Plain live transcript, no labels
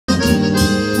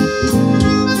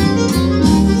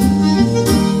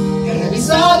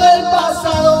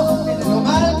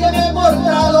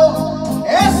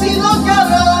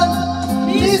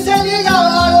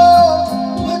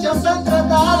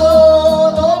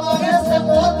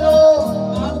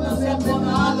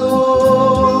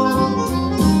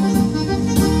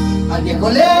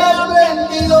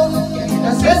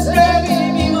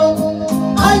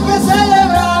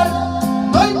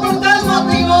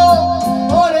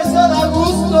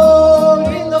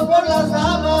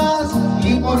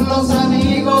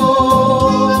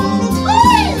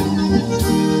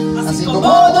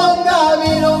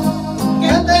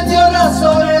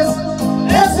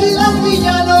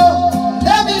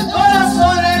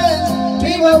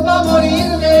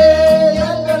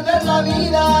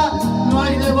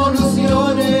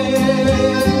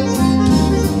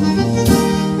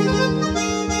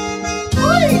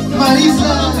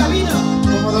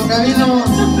vino,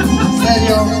 en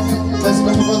serio, pues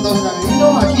con dos de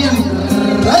vino aquí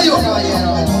en Radio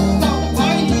Caballero.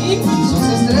 Sus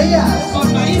estrellas.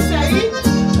 ¿Con maíz ahí?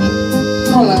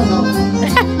 Rolando.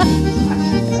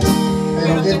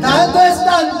 Pero que tanto es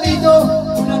tantito,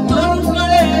 una torta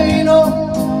de vino,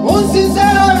 un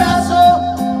sincero abrazo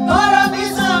para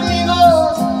mis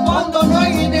amigos. Cuando no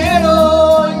hay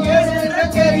dinero y es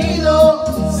requerido,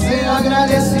 sea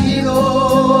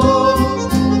agradecido.